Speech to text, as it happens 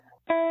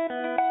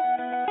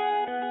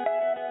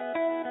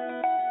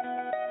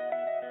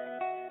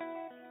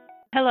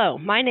Hello,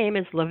 my name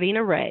is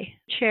Lavina Ray,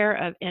 Chair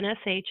of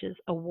NSH's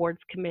Awards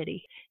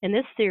Committee. In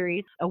this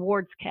series,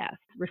 Awardscast,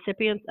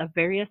 recipients of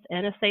various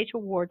NSH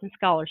awards and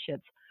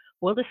scholarships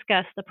will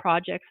discuss the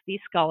projects these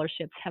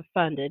scholarships have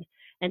funded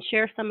and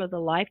share some of the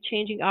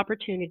life-changing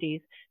opportunities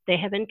they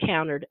have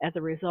encountered as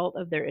a result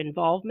of their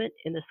involvement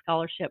in the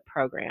scholarship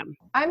program.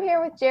 I'm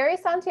here with Jerry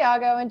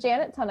Santiago and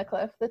Janet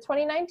Tunnicliffe, the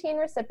 2019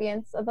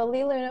 recipients of the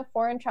Lee Luna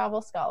Foreign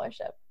Travel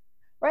Scholarship.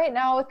 Right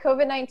now, with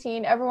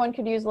COVID-19, everyone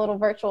could use a little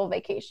virtual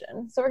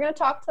vacation. So we're going to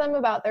talk to them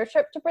about their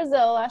trip to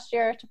Brazil last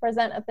year to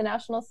present at the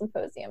National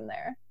Symposium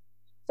there.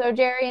 So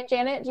Jerry and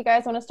Janet, do you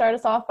guys want to start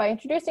us off by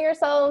introducing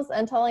yourselves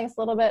and telling us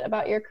a little bit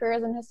about your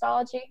careers in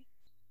histology?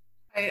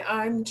 Hi,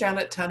 I'm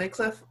Janet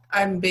Tunnicliffe.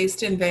 I'm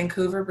based in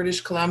Vancouver,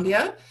 British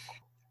Columbia.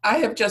 I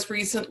have just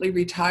recently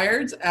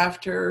retired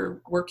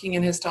after working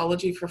in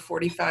histology for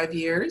 45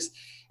 years.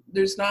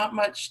 There's not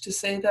much to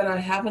say that I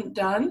haven't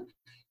done.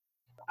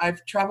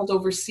 I've traveled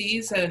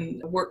overseas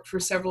and worked for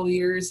several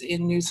years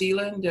in New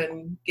Zealand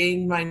and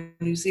gained my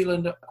New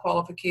Zealand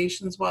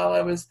qualifications while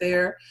I was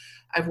there.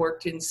 I've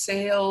worked in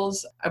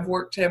sales. I've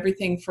worked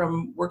everything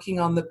from working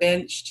on the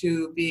bench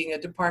to being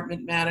a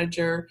department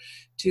manager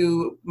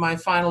to my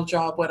final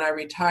job when I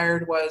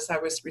retired I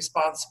was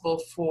responsible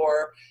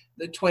for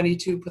the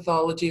 22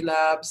 pathology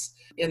labs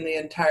in the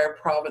entire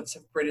province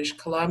of British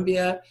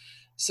Columbia.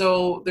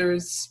 So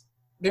there's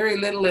very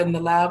little in the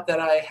lab that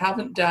I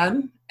haven't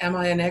done. Am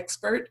I an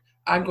expert?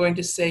 I'm going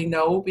to say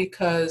no,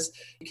 because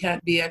you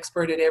can't be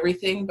expert at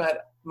everything,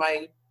 but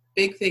my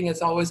big thing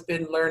has always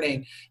been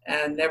learning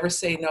and never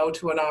say no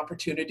to an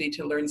opportunity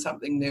to learn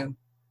something new.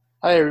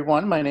 Hi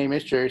everyone, my name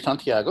is Jerry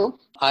Santiago.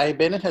 I've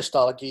been in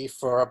histology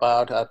for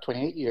about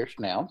 28 years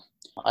now.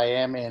 I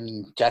am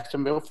in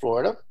Jacksonville,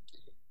 Florida.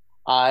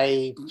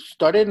 I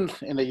started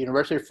in the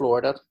University of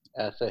Florida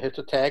as a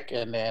histotech,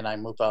 and then I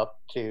moved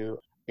up to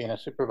being a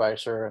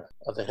supervisor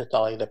of the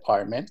histology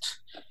department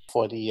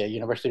for the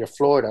University of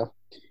Florida.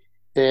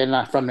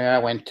 Then from there, I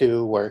went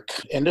to work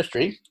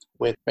industry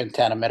with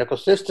Ventana Medical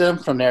System.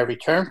 From there, I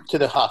returned to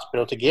the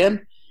hospitals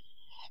again.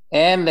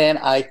 And then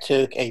I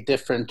took a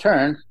different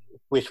turn,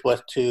 which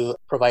was to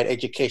provide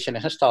education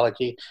in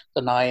histology.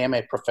 So now I am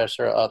a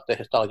professor of the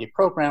histology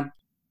program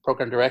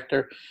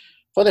director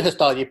for the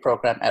histology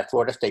program at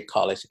Florida State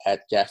College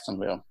at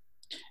Jacksonville.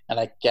 And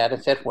like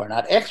Janet said, we're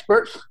not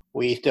experts.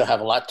 We still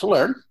have a lot to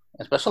learn,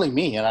 especially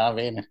me,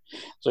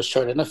 so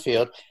short in the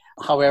field.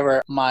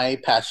 However, my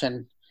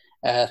passion,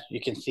 as you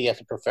can see as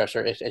a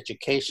professor, is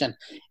education.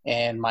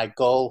 And my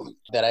goal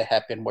that I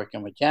have been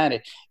working with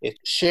Janet is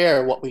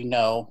share what we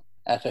know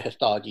as a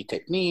histology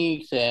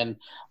techniques and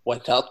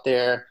what's out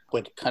there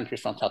with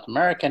countries from South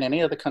America and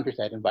any other countries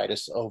that invite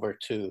us over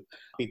to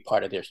be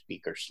part of their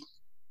speakers.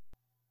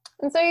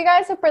 And so you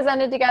guys have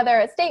presented together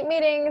at state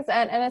meetings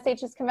and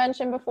NSH's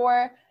convention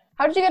before.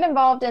 How did you get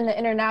involved in the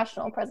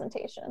international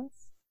presentations?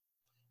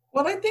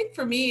 Well, I think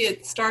for me,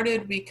 it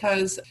started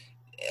because,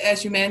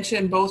 as you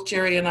mentioned, both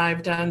Jerry and I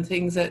have done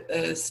things at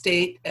the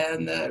state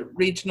and the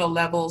regional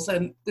levels.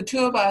 And the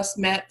two of us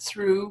met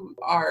through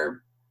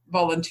our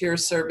volunteer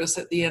service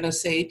at the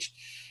NSH.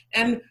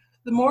 And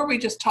the more we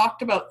just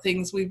talked about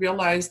things, we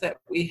realized that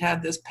we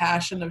had this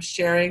passion of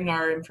sharing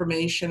our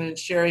information and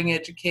sharing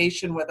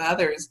education with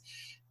others.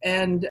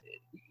 And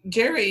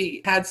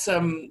Jerry had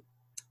some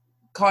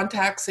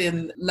contacts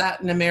in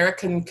Latin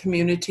American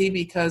community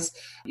because,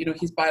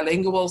 he's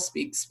bilingual,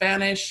 speaks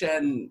Spanish,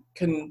 and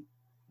can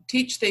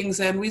teach things.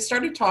 And we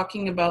started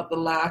talking about the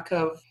lack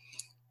of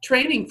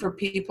training for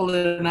people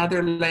in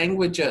other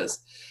languages.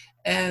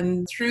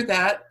 And through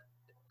that,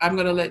 I'm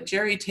going to let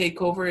Jerry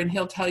take over and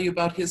he'll tell you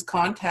about his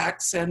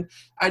contacts. And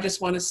I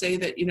just want to say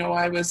that,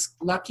 I was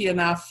lucky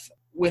enough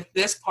with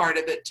this part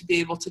of it to be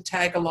able to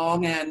tag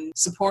along and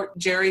support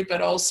Jerry,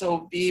 but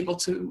also be able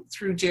to,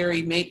 through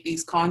Jerry, make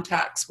these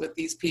contacts with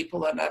these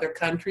people in other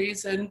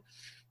countries and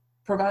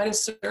provide a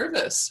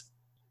service.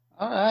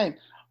 All right.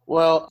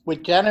 Well,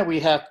 with Janet,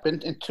 we have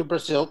been into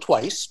Brazil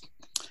twice.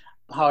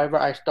 However,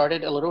 I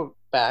started a little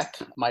back.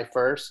 My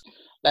first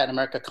Latin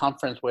America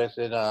conference was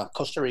in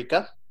Costa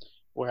Rica,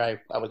 where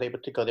I was able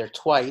to go there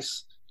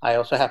twice. I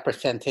also have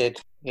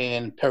presented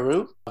in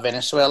Peru,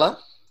 Venezuela,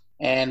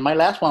 and my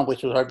last one,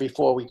 which was right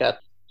before we got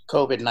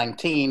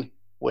COVID-19,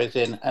 was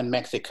in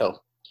Mexico.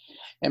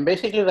 And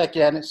basically, like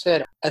Janet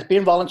said, as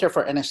being volunteer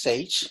for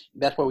NSH,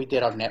 that's where we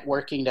did our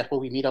networking. That's where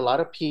we meet a lot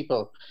of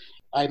people.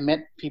 I met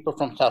people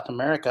from South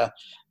America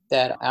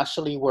that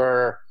actually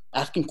were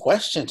asking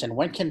questions and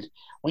when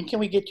can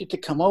we get you to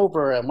come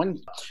over and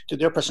when to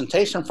do a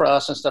presentation for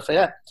us and stuff like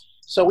that.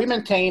 So we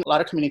maintain a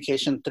lot of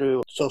communication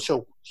through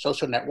social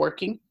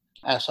networking.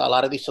 As a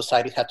lot of these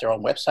societies have their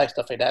own websites,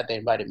 stuff like that, they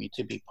invited me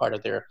to be part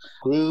of their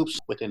groups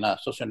within a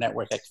social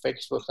network like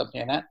Facebook, something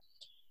like that.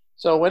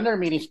 So when their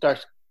meeting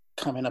starts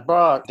coming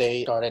abroad,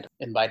 they started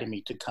inviting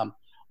me to come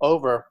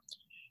over.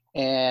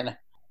 And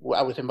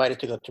I was invited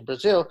to go to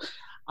Brazil.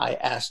 I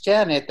asked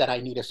Janet that I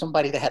needed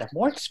somebody that had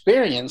more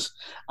experience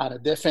on a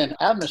different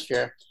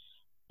atmosphere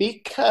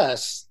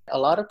because a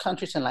lot of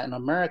countries in Latin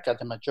America,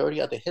 the majority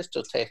of the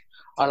histotechs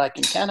are like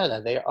in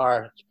Canada. They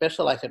are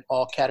specialized in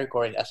all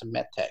categories as a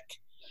med tech.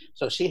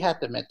 So she had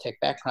the med tech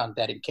background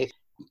that in case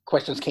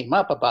questions came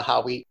up about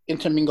how we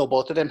intermingle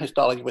both of them,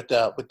 histology with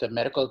the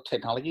medical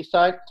technology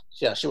side,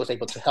 she was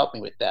able to help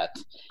me with that.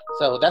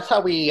 So that's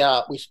how we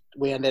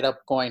ended up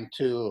going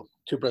to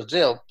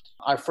Brazil.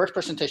 Our first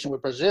presentation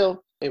with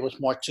Brazil, it was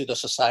more to the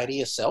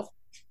society itself.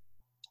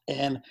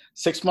 And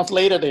 6 months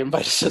later, they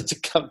invited us to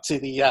come to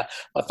the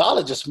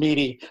pathologist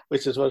meeting,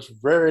 which was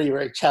very,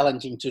 very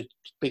challenging to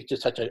speak to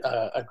such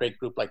a great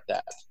group like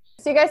that.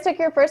 So you guys took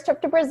your first trip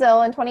to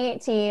Brazil in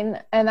 2018,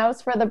 and that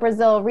was for the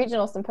Brazil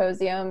Regional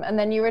Symposium. And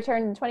then you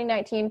returned in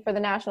 2019 for the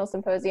National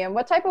Symposium.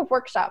 What type of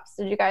workshops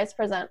did you guys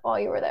present while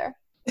you were there?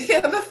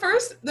 Yeah,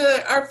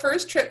 our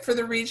first trip for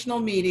the regional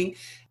meeting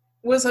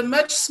was a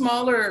much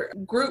smaller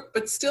group,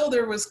 but still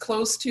there was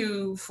close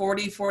to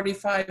 40,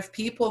 45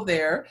 people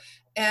there.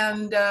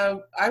 And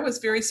I was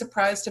very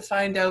surprised to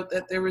find out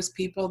that there was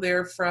people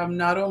there from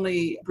not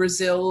only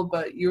Brazil,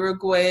 but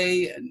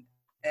Uruguay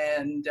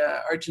and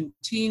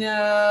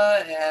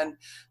Argentina. And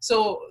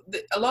so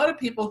a lot of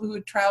people who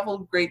had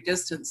traveled great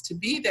distance to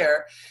be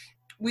there.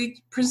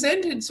 We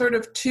presented sort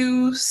of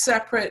two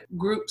separate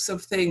groups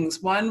of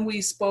things. One,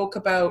 we spoke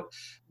about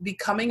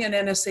becoming an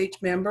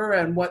NSH member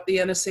and what the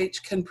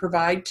NSH can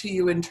provide to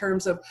you in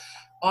terms of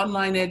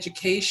online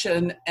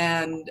education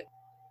and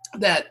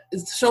that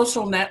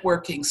social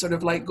networking, sort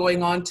of like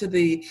going onto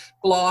the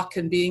block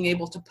and being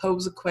able to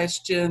pose a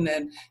question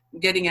and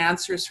getting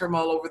answers from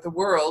all over the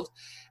world.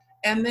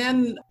 And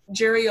then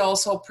Jerry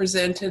also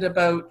presented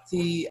about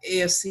the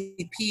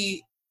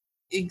ASCP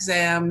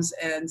exams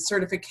and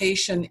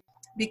certification,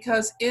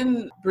 because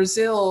in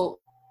Brazil,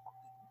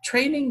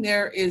 training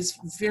there is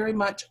very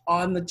much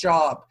on the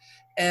job.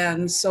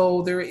 And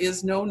so there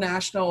is no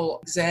national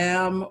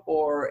exam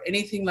or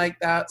anything like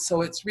that.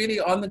 So it's really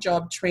on the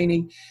job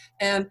training.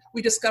 And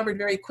we discovered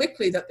very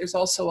quickly that there's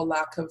also a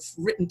lack of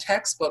written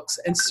textbooks,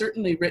 and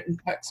certainly written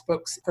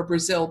textbooks for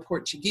Brazil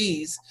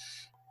Portuguese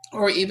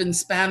or even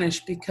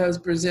Spanish, because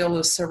Brazil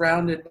is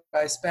surrounded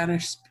by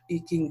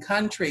Spanish-speaking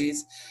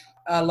countries.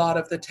 A lot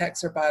of the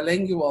texts are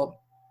bilingual.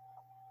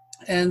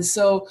 And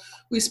so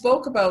we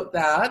spoke about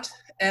that.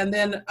 And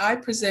then I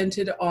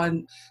presented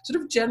on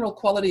sort of general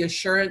quality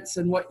assurance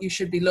and what you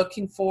should be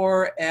looking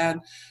for.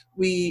 And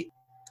we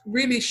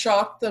really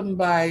shocked them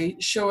by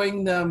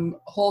showing them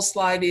whole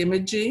slide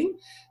imaging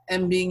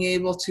and being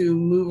able to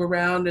move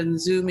around and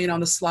zoom in on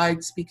the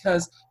slides,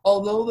 because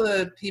although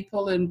the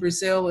people in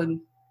Brazil, and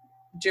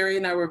Jerry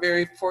and I were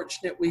very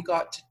fortunate, we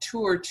got to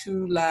tour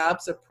two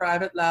labs, a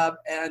private lab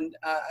and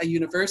a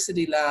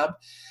university lab.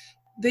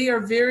 They are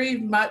very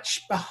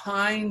much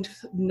behind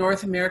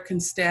North American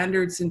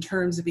standards in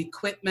terms of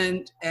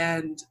equipment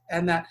and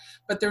that,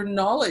 but their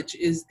knowledge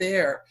is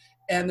there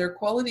and their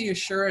quality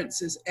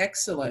assurance is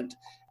excellent.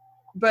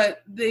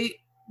 But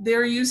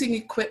they're using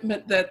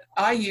equipment that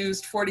I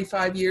used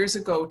 45 years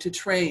ago to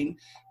train,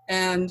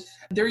 and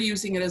they're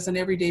using it as an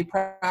everyday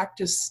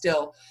practice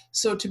still.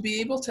 So to be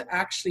able to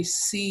actually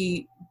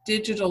see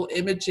digital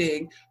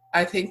imaging,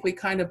 I think we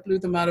kind of blew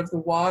them out of the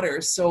water.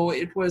 So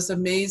it was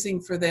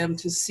amazing for them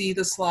to see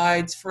the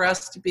slides, for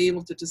us to be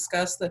able to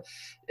discuss the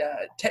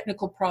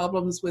technical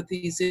problems with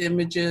these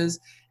images.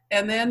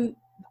 And then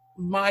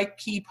my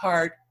key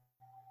part,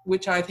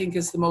 which I think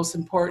is the most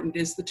important,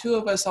 is the two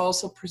of us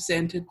also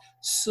presented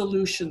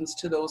solutions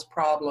to those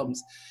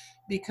problems.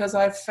 Because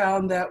I've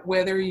found that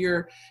whether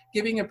you're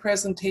giving a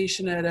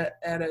presentation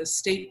at a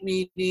state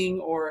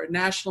meeting or a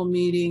national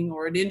meeting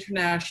or an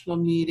international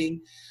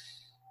meeting,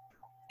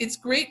 it's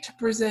great to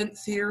present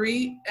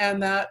theory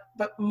and that,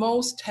 but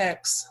most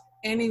techs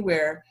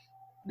anywhere,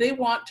 they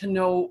want to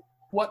know,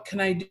 what can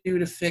I do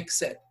to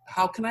fix it?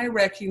 How can I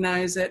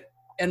recognize it?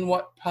 And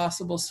what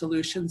possible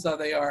solutions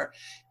they are.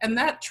 And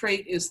that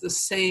trait is the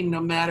same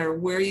no matter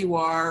where you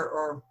are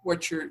or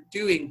what you're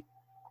doing.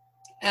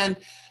 And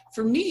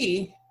for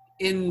me,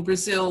 in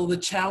Brazil, the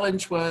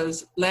challenge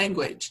was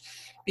language,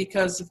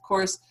 because of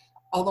course,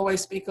 although I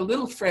speak a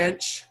little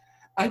French,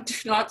 I do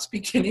not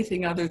speak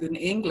anything other than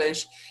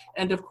English.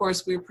 And of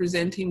course, we're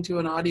presenting to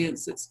an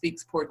audience that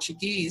speaks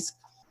Portuguese.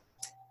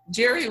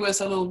 Jerry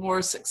was a little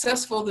more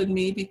successful than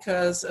me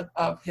because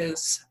of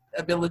his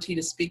ability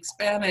to speak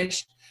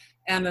Spanish.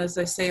 And as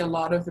I say, a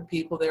lot of the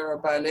people there are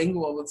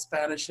bilingual with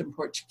Spanish and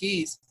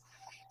Portuguese.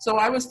 So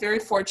I was very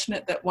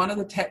fortunate that one of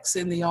the techs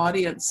in the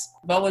audience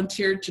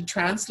volunteered to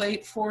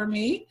translate for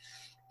me.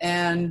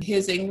 And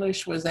his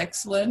English was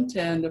excellent.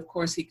 And of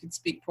course, he could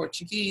speak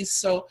Portuguese.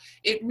 So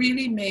it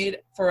really made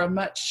for a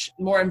much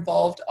more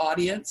involved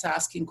audience,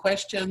 asking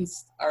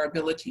questions, our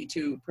ability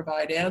to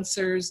provide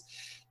answers.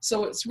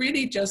 So it's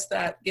really just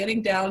that,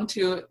 getting down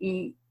to it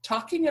and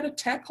talking at a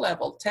tech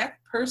level,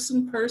 tech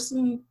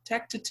person,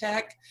 tech to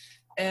tech.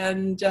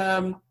 And,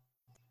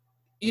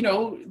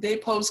 they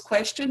pose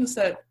questions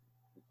that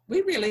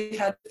we really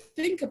had to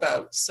think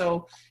about.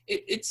 So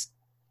it's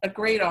a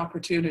great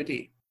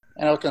opportunity.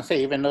 And I was going to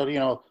say, even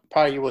though,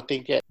 probably would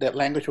think that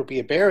language would be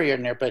a barrier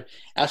in there, but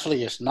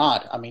actually it's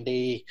not. I mean,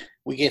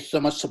 we get so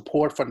much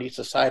support from these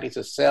societies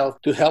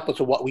itself to help us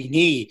with what we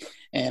need.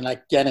 And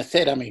like Janet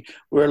said, I mean,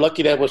 we're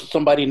lucky that was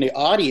somebody in the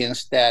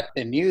audience that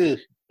knew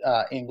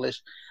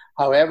English.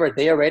 However,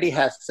 they already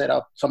had set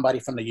up somebody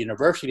from the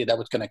university that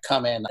was going to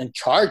come in and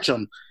charge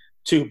them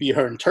to be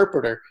her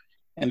interpreter.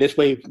 And this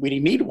way we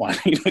didn't need one,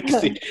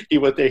 because he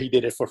was there, he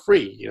did it for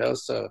free,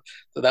 so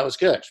that was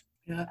good.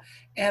 Yeah.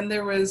 And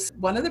there was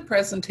one of the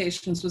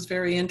presentations was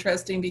very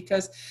interesting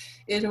because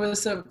it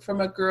was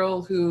from a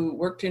girl who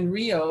worked in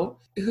Rio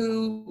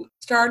who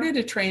started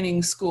a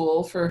training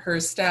school for her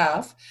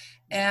staff,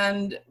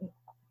 and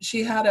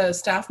she had a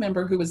staff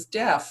member who was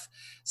deaf.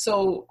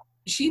 So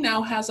she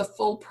now has a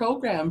full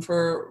program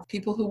for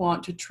people who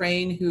want to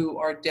train who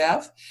are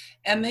deaf,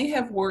 and they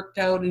have worked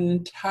out an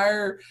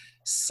entire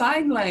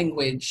sign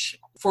language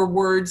for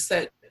words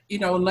that,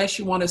 unless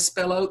you want to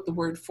spell out the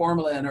word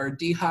formalin or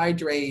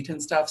dehydrate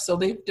and stuff. So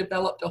they've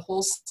developed a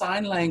whole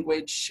sign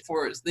language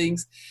for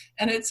things.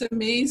 And it's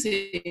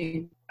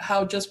amazing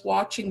how just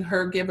watching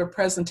her give a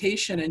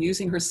presentation and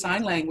using her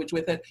sign language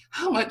with it,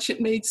 how much it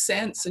made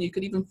sense. And you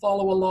could even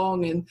follow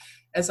along in,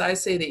 as I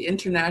say, the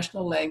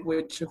international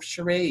language of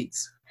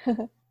charades.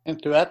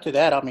 And to add to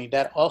that, I mean,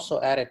 that also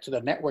added to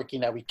the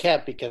networking that we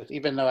kept, because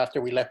even though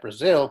after we left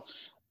Brazil,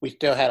 we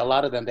still had a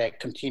lot of them that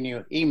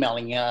continue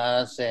emailing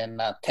us and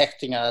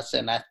texting us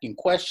and asking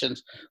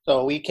questions.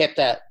 So we kept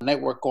that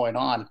network going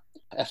on.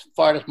 As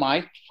far as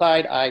my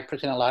side, I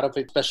present a lot of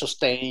special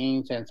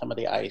stains and some of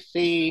the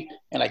IC.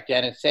 And like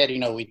Janet said,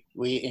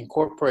 we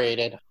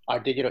incorporated our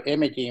digital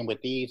imaging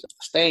with these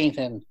stains.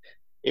 And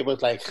it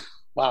was like,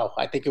 wow,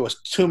 I think it was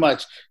too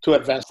much too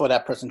advanced for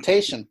that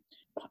presentation.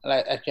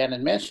 Like as Janet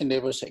mentioned,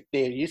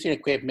 they're using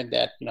equipment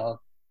that,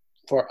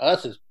 for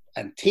us is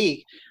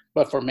antique,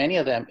 but for many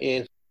of them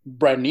is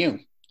brand new.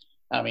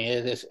 I mean,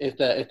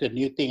 it's a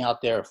new thing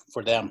out there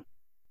for them.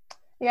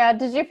 Yeah.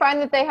 Did you find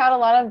that they had a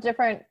lot of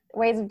different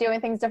ways of doing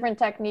things, different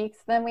techniques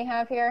than we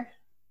have here?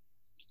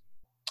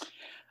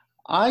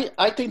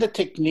 I think the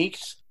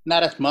techniques,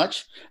 not as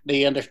much.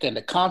 They understand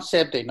the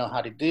concept. They know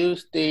how to do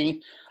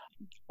things.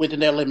 Within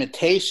their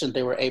limitations,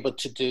 they were able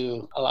to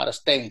do a lot of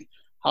things.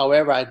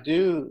 However, I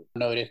do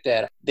notice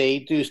that they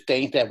do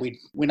things that we're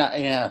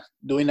not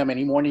doing them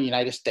anymore in the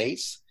United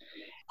States.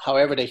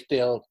 However, they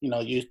still,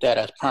 use that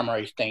as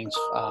primary things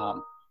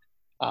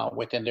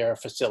within their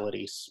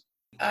facilities.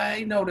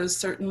 I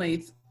noticed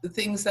certainly the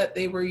things that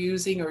they were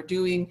using or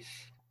doing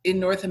in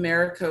North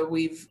America,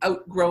 we've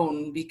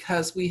outgrown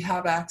because we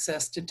have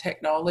access to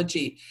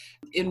technology.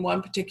 In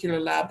one particular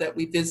lab that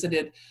we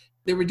visited,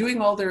 they were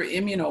doing all their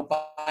immuno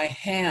by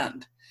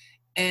hand.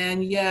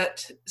 And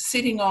yet,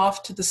 sitting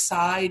off to the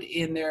side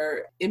in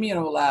their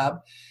immuno lab,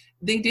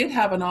 they did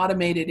have an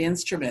automated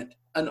instrument,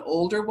 an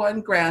older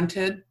one,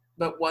 granted,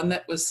 but one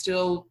that was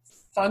still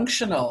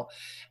functional.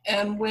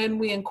 And when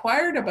we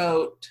inquired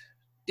about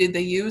did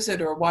they use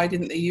it or why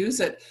didn't they use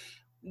it,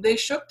 they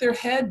shook their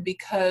head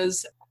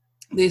because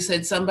they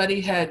said somebody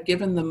had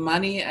given them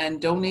money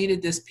and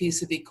donated this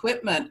piece of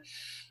equipment.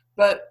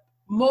 But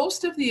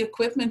most of the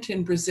equipment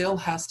in Brazil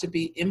has to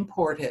be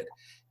imported.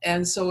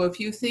 And so if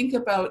you think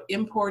about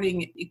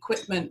importing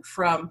equipment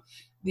from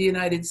the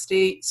United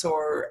States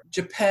or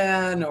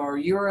Japan or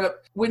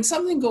Europe, when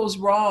something goes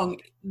wrong,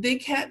 they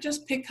can't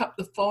just pick up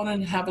the phone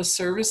and have a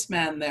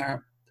serviceman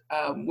there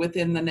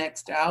within the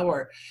next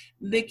hour.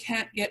 They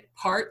can't get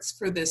parts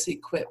for this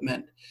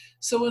equipment.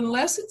 So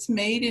unless it's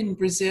made in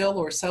Brazil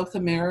or South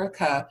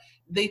America,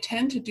 they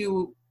tend to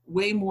do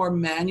way more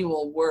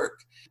manual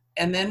work.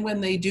 And then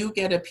when they do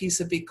get a piece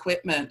of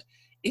equipment,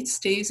 it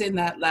stays in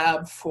that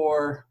lab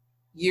for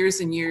years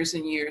and years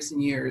and years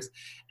and years.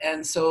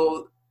 And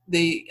so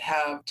they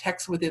have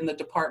techs within the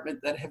department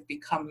that have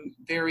become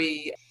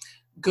very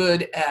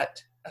good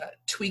at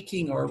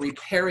tweaking or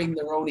repairing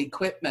their own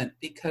equipment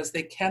because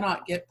they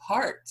cannot get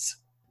parts.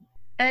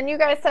 And you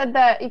guys said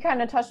that you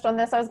kind of touched on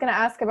this. I was going to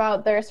ask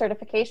about their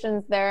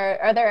certifications there.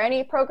 Are there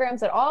any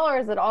programs at all, or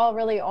is it all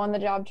really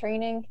on-the-job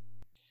training?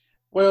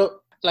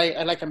 Well,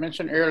 like I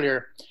mentioned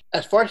earlier,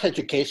 as far as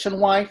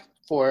education-wise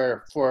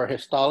for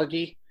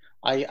histology,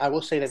 I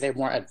will say that they're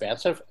more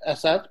advanced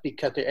as that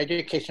because their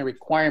education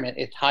requirement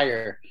is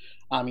higher.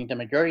 I mean, the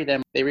majority of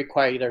them, they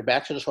require either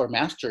bachelor's or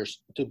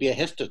master's to be a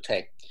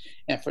histotech.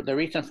 And for the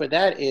reason for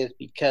that is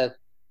because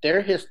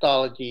their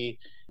histology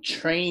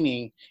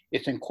training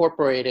is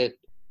incorporated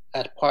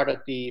as part of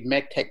the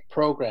MedTech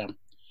program.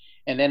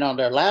 And then on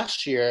their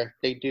last year,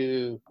 they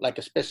do like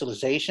a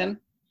specialization.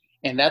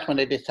 And that's when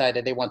they decide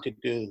that they want to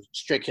do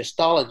strict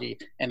histology.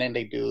 And then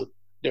they do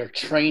their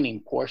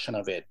training portion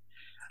of it.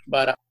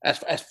 But as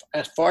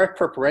far as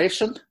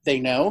preparation,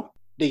 they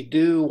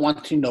do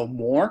want to know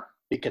more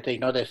because they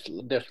know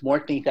there's more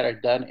things that are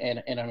done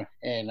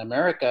in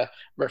America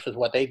versus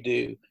what they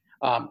do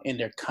in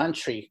their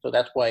country. So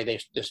that's why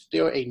there's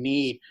still a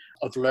need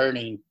of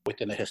learning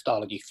within the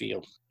histology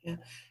field. Yeah.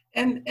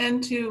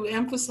 And to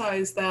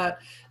emphasize that,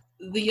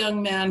 the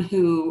young man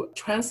who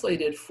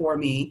translated for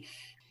me,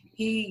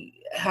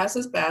 He has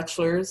his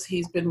bachelor's.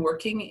 He's been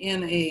working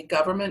in a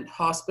government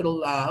hospital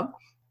lab.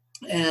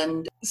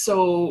 And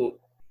so,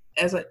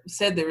 as I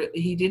said,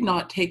 he did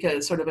not take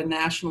a sort of a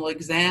national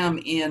exam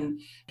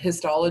in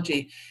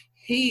histology.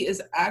 He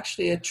is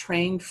actually a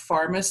trained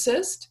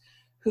pharmacist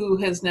who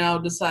has now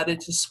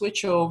decided to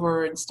switch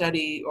over and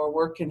study or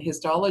work in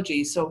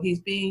histology. So he's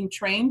being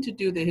trained to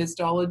do the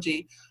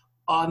histology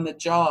on the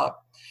job.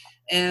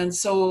 And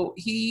so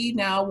he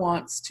now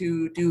wants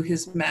to do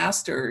his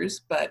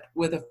master's, but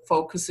with a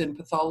focus in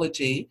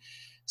pathology.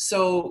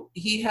 So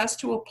he has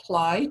to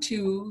apply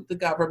to the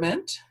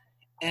government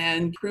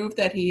and prove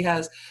that he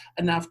has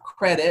enough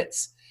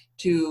credits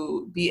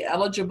to be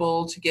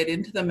eligible to get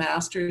into the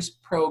master's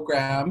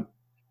program.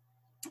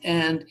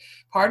 And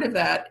part of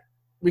that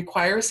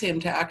requires him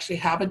to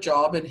actually have a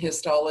job in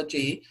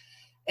histology.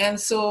 And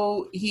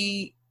so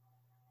he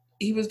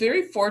was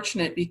very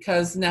fortunate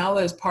because now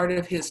as part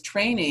of his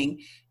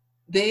training,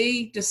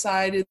 they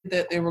decided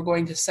that they were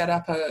going to set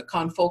up a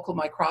confocal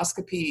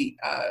microscopy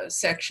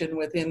section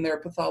within their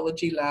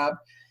pathology lab.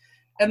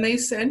 And they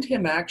sent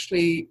him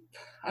actually,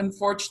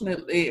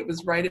 unfortunately, it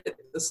was right at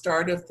the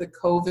start of the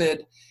COVID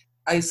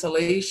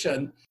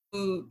isolation,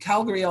 to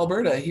Calgary,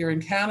 Alberta, here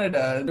in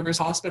Canada, there was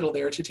a hospital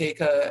there to take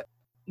a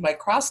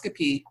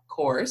microscopy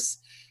course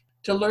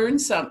to learn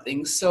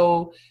something.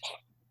 So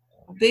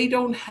they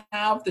don't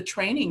have the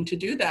training to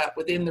do that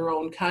within their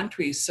own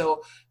country.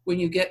 So when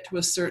you get to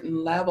a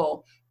certain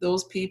level,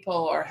 those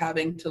people are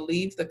having to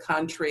leave the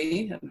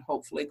country and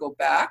hopefully go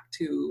back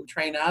to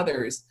train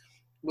others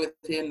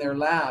within their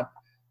lab.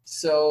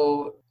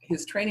 So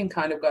his training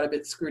kind of got a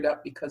bit screwed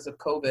up because of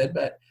COVID.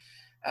 But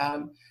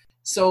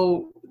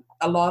so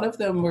a lot of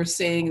them were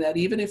saying that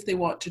even if they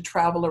want to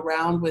travel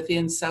around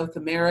within South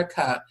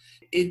America,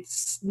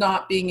 it's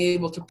not being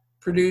able to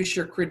produce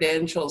your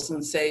credentials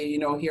and say, you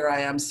know, here I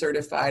am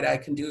certified,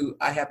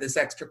 I have this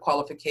extra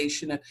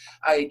qualification at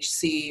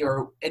IHC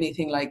or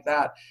anything like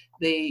that.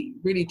 They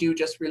really do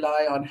just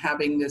rely on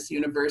having this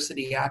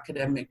university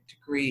academic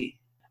degree.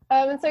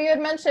 So you had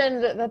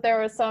mentioned that there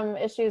were some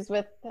issues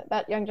with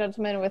that young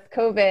gentleman with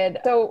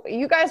COVID. So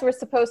you guys were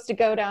supposed to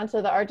go down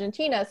to the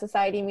Argentina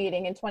Society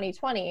meeting in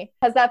 2020.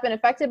 Has that been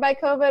affected by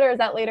COVID, or is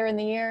that later in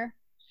the year?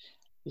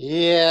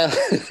 Yeah.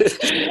 There's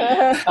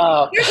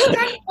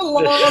a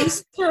long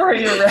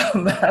story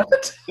around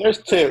that. There's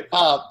two.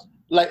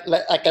 Like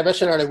I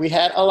mentioned earlier, we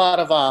had a lot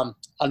of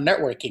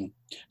networking.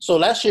 So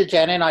last year,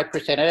 Janet and I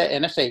presented at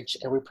NSH,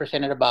 and we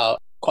presented about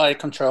quality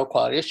control,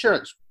 quality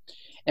assurance.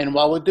 And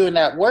while we're doing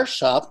that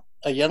workshop,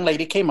 a young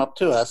lady came up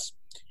to us,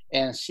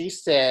 and she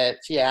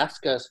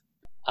asked us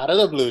out of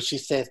the blue, she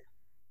said,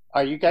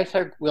 "Are you guys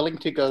willing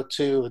to go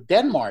to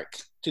Denmark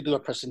to do a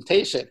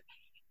presentation?"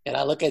 And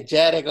I look at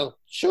Jed and go,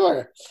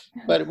 "Sure."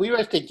 But we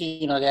were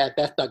thinking,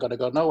 that's not going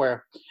to go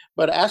nowhere.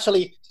 But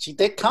actually, she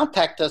did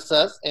contact us,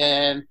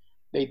 and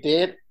they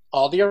did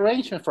all the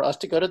arrangement for us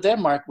to go to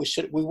Denmark.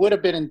 We would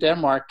have been in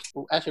Denmark.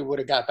 Actually, we would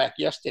have got back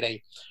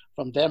yesterday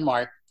from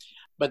Denmark,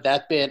 but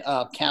that's been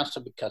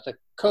canceled because of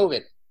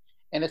COVID.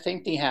 And the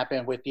same thing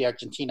happened with the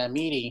Argentina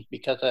meeting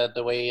because of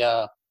the way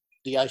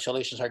the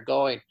isolations are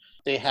going.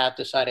 They have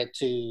decided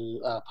to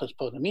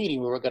postpone the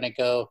meeting. We were going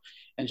to go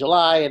in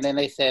July, and then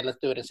they said, let's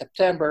do it in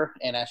September.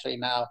 And actually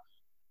now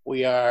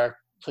we are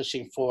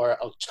pushing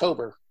for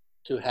October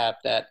to have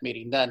that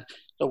meeting done.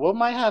 So we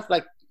might have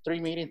like 3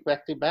 meetings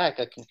back to back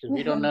because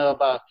we don't know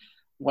about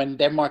when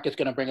Denmark is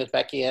going to bring us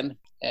back in,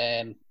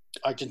 and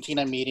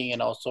Argentina meeting,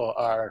 and also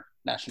our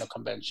national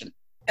convention.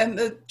 And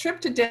the trip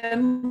to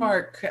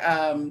Denmark,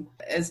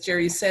 as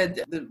Jerry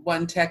said, the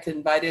one tech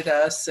invited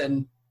us,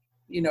 and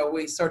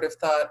we sort of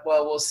thought,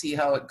 well, we'll see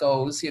how it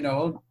goes,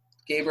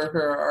 gave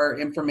her our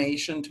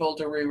information, told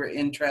her we were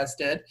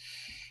interested.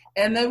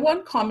 And then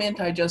one comment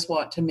I just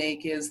want to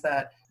make is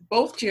that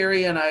both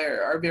Jerry and I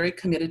are very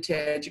committed to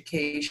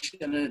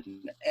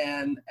education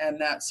and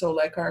that. So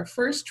like our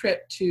first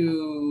trip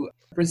to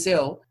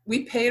Brazil,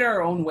 we paid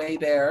our own way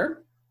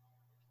there.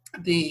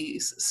 The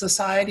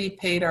society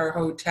paid our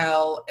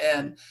hotel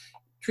and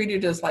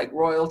treated us like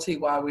royalty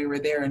while we were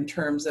there in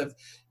terms of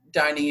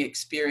dining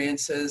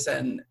experiences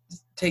and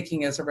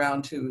taking us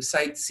around to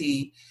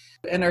sightsee.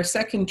 And our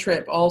second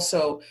trip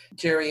also,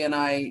 Jerry and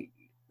I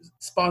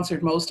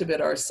sponsored most of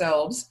it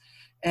ourselves.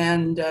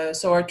 And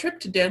so our trip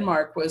to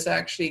Denmark was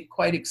actually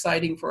quite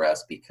exciting for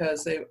us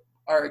because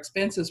our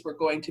expenses were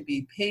going to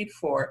be paid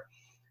for.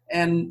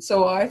 And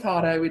so I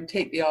thought I would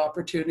take the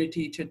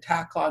opportunity to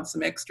tack on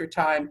some extra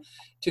time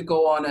to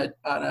go on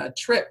a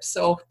trip.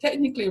 So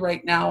technically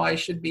right now I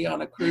should be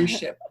on a cruise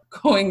ship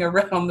going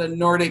around the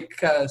Nordic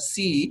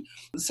Sea.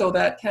 So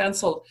that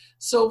canceled.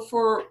 So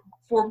for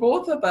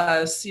both of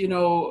us,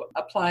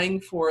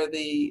 applying for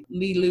the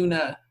Lee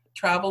Luna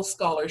Travel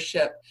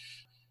Scholarship,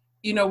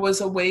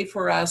 was a way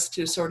for us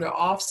to sort of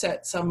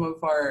offset some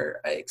of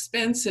our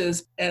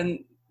expenses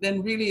and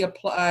then really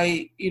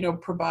apply,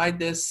 provide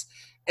this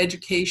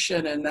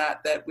education and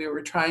that we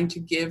were trying to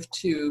give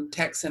to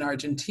techs in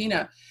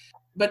Argentina.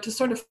 But to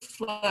sort of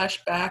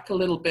flash back a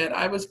little bit,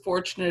 I was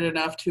fortunate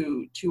enough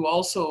to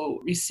also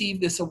receive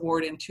this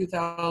award in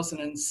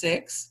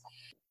 2006.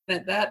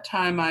 At that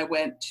time, I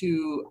went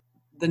to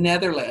the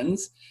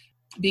Netherlands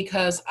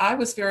because I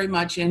was very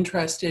much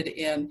interested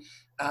in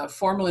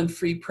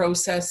formalin-free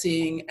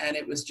processing, and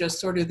it was just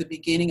sort of the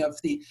beginning of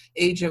the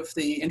age of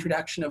the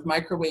introduction of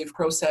microwave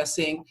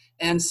processing.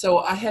 And so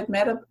I had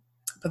met a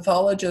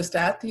pathologist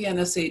at the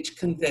NSH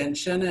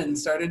convention and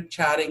started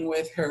chatting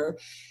with her,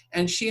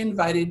 and she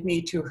invited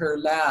me to her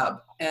lab.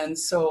 And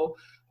so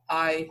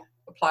I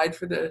applied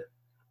for the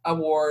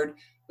award,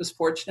 was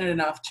fortunate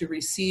enough to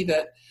receive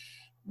it.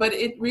 But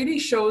it really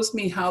shows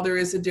me how there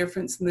is a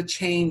difference in the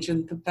change,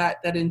 and the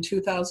fact that in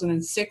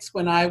 2006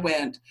 when I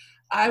went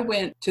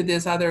to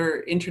this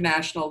other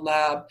international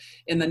lab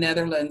in the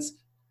Netherlands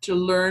to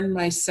learn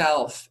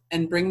myself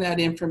and bring that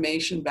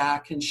information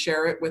back and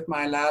share it with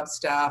my lab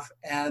staff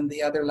and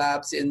the other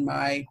labs in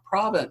my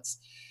province.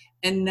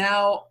 And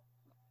now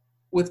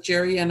with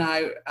Jerry and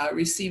I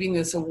receiving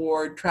this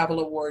award, Travel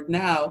Award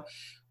now,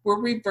 we're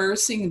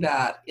reversing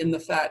that in the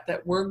fact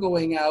that we're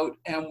going out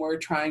and we're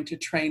trying to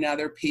train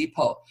other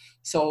people.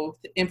 So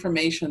the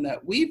information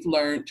that we've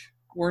learned,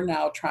 we're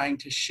now trying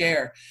to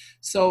share.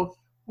 So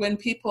when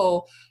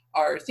people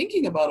are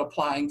thinking about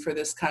applying for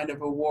this kind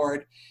of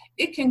award,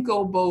 it can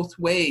go both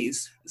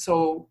ways.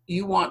 So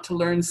you want to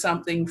learn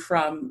something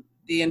from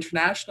the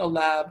international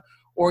lab,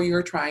 or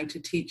you're trying to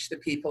teach the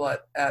people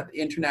at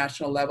the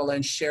international level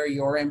and share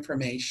your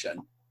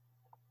information.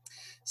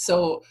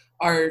 So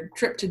our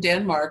trip to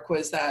Denmark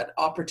was that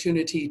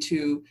opportunity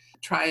to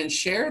try and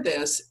share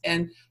this,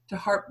 and to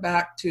harp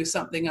back to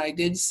something I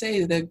did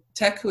say. The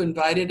tech who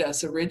invited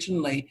us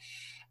originally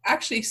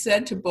actually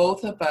said to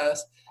both of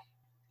us,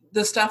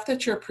 the stuff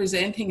that you're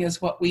presenting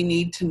is what we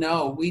need to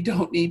know. We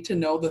don't need to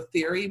know the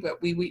theory, but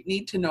we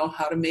need to know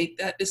how to make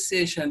that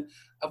decision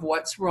of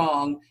what's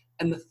wrong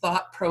and the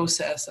thought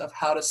process of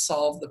how to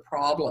solve the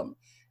problem.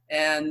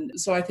 And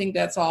so I think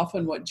that's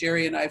often what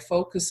Jerry and I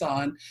focus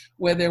on,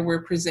 whether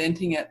we're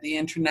presenting at the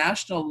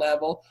international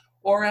level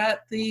or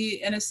at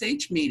the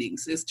NSH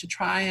meetings, is to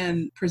try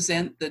and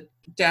present the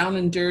down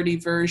and dirty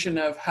version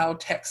of how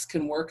techs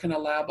can work in a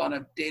lab on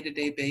a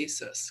day-to-day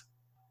basis.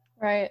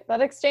 Right. That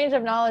exchange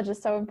of knowledge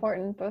is so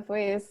important both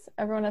ways.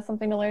 Everyone has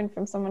something to learn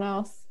from someone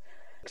else.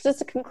 Just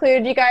to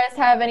conclude, do you guys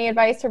have any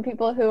advice for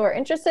people who are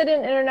interested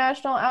in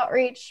international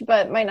outreach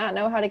but might not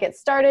know how to get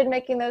started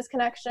making those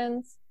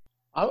connections?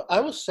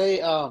 I would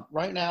say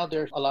right now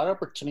there's a lot of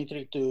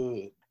opportunity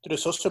to the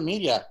social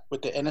media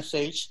with the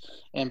NSH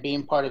and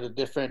being part of the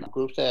different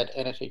groups that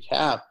NSH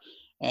have.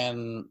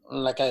 And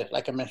like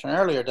I mentioned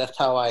earlier, that's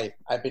how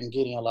I've been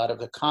getting a lot of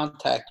the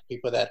contact,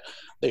 people that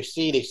they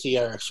see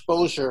our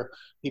exposure,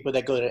 people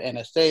that go to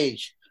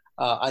NSH.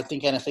 I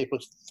think NSH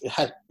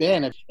has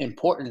been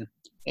important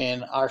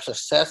in our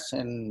success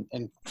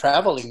in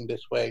traveling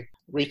this way.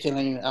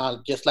 Recently,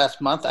 just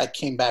last month, I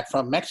came back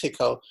from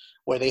Mexico,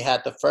 where they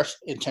had the first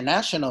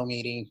international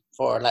meeting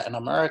for Latin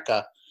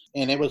America.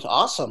 And it was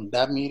awesome.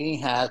 That meeting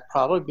had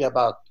probably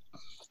about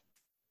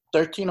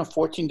 13 or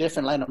 14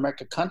 different Latin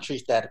American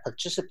countries that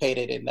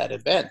participated in that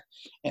event.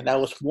 And that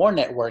was more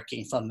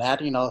networking from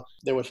that.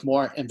 There was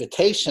more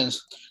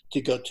invitations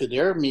to go to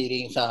their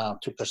meetings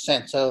to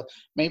present. So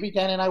maybe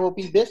Dan and I will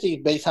be busy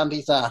based on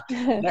these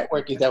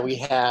networking that we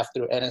have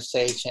through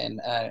NSH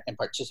and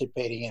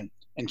participating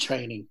in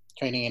training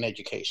and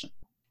education.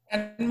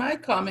 And my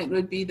comment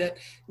would be that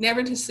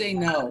never to say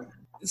no.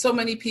 So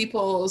many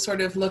people sort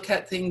of look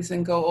at things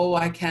and go, oh,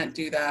 I can't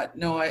do that.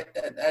 No,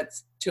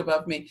 that's too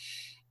above me.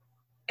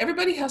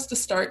 Everybody has to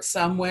start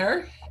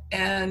somewhere,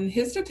 and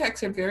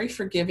Histotechs are very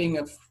forgiving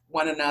of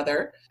one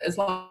another. As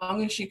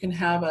long as you can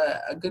have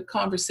a good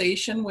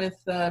conversation with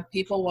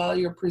people while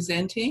you're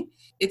presenting,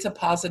 it's a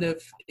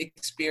positive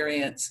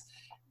experience.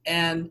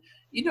 And,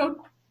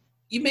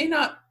 you may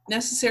not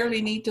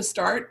necessarily need to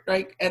start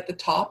right at the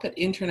top at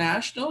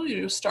international.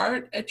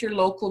 Start at your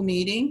local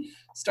meeting,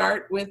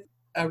 start with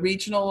a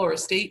regional or a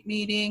state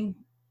meeting,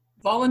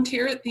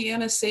 volunteer at the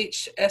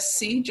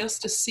NSH-SC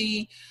just to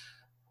see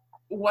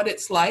what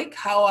it's like,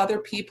 how other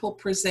people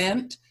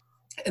present.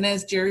 And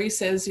as Jerry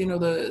says,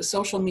 the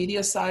social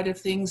media side of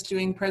things,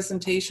 doing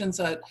presentations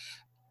at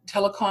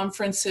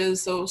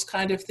teleconferences, those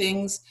kind of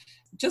things,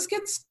 just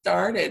get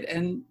started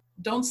and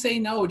don't say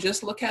no.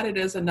 Just look at it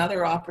as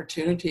another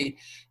opportunity.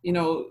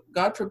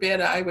 God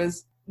forbid, I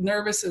was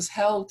nervous as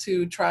hell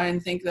to try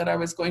and think that I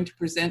was going to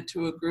present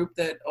to a group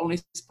that only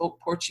spoke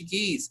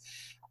Portuguese.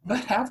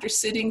 But after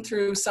sitting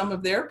through some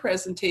of their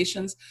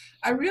presentations,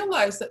 I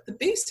realized that the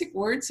basic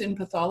words in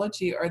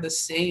pathology are the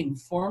same.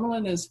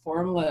 Formalin is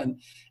formalin.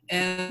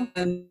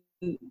 And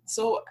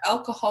so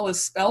alcohol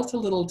is spelt a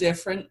little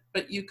different,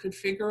 but you could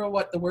figure out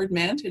what the word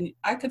meant. And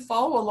I could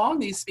follow along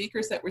these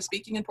speakers that were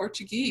speaking in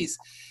Portuguese.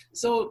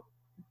 So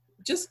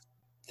just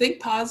think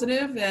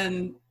positive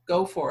and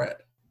go for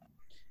it.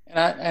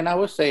 And I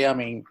would say,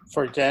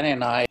 for Jen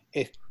and I,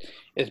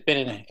 it's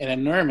been an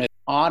enormous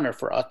honor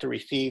for us to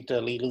receive the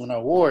Lee Luna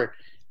Award.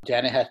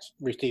 Janet has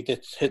received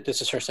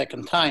this is her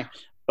second time.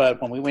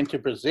 But when we went to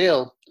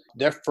Brazil,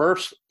 Their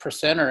first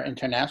presenter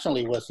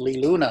internationally was Lee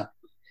Luna.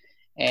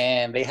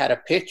 And they had a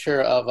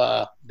picture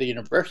of the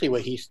university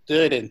where he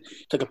stood and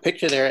took a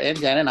picture there. And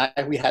Jan and I,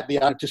 we had the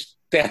honor to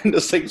stand in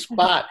the same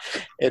spot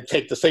and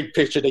take the same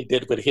picture they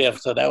did with him.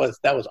 So that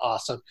was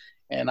awesome.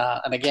 And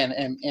again,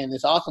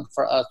 it's awesome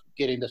for us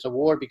getting this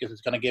award because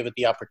it's going to give it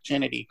the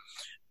opportunity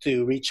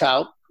to reach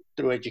out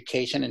through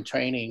education and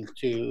training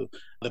to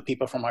the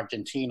people from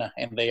Argentina.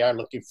 And they are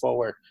looking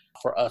forward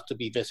for us to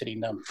be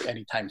visiting them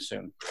anytime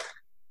soon.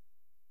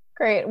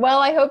 Great. Well,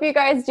 I hope you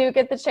guys do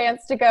get the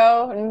chance to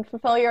go and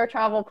fulfill your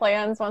travel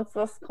plans once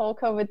this whole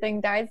COVID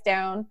thing dies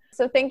down.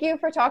 So thank you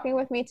for talking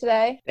with me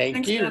today.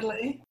 Thanks, you.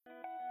 Natalie.